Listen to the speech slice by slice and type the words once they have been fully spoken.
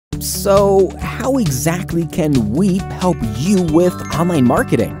So, how exactly can Weep help you with online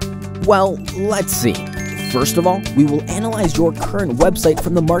marketing? Well, let's see. First of all, we will analyze your current website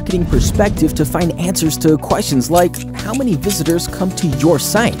from the marketing perspective to find answers to questions like how many visitors come to your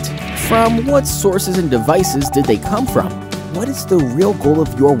site? From what sources and devices did they come from? What is the real goal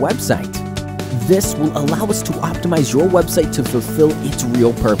of your website? This will allow us to optimize your website to fulfill its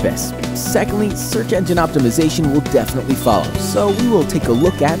real purpose. Secondly, search engine optimization will definitely follow, so we will take a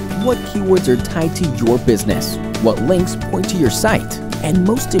look at what keywords are tied to your business, what links point to your site, and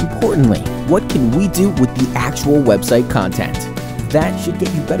most importantly, what can we do with the actual website content? That should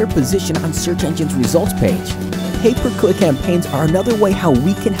get you better position on search engine's results page. Pay-per-click campaigns are another way how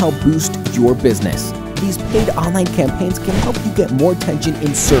we can help boost your business. These paid online campaigns can help you get more attention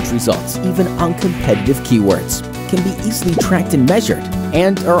in search results, even on competitive keywords, can be easily tracked and measured,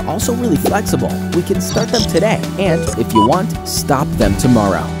 and are also really flexible. We can start them today, and if you want, stop them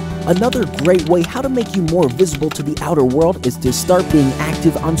tomorrow. Another great way how to make you more visible to the outer world is to start being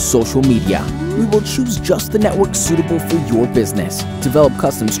active on social media. We will choose just the network suitable for your business, develop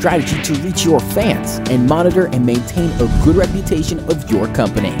custom strategy to reach your fans, and monitor and maintain a good reputation of your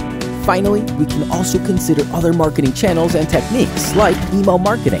company. Finally, we can also consider other marketing channels and techniques like email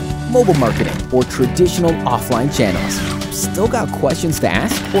marketing, mobile marketing, or traditional offline channels. Still got questions to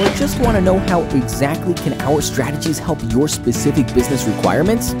ask, or just want to know how exactly can our strategies help your specific business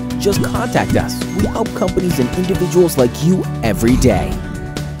requirements? Just contact us. We help companies and individuals like you every day.